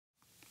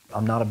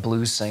I'm not a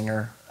blues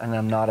singer, and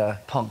I'm not a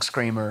punk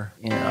screamer.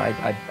 You know,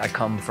 I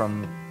come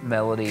from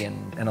melody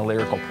and a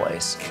lyrical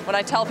place. When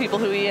I tell people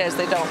who he is,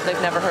 they've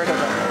never heard of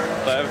him.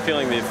 I have a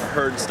feeling they've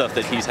heard stuff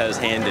that he has his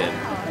hand in,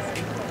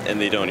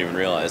 and they don't even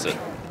realize it.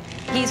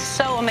 He's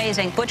so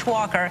amazing. Butch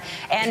Walker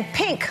and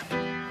Pink.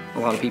 A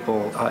lot of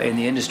people in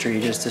the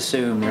industry just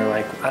assume, they're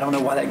like, I don't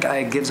know why that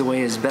guy gives away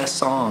his best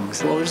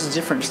songs. Well, there's a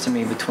difference to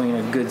me between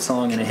a good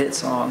song and a hit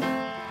song.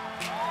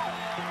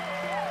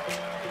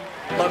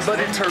 My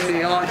buddy turned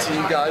me on to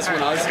you guys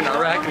when I was in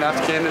Iraq and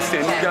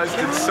Afghanistan. You guys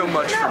did so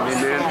much for me,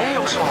 man. I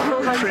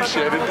really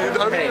appreciate it, dude.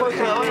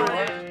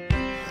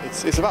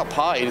 It's about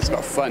partying, it's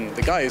about fun.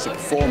 The guy is a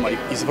performer,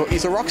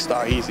 he's a rock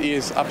star, he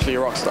is absolutely a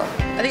rock star.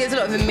 I think there's a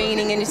lot of a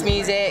meaning in his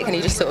music, and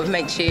he just sort of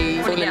makes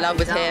you fall in love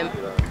with him.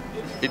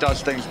 He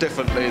does things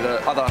differently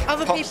that other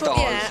pop people,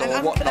 stars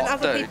or whatnot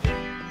do.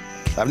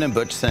 I've known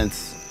Butch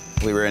since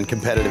we were in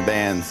competitive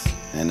bands,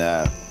 and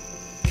I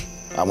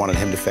wanted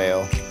him to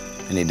fail,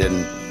 and he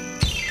didn't.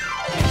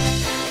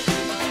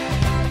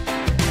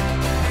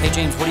 Hey,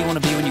 James, what do you want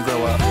to be when you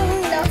grow up?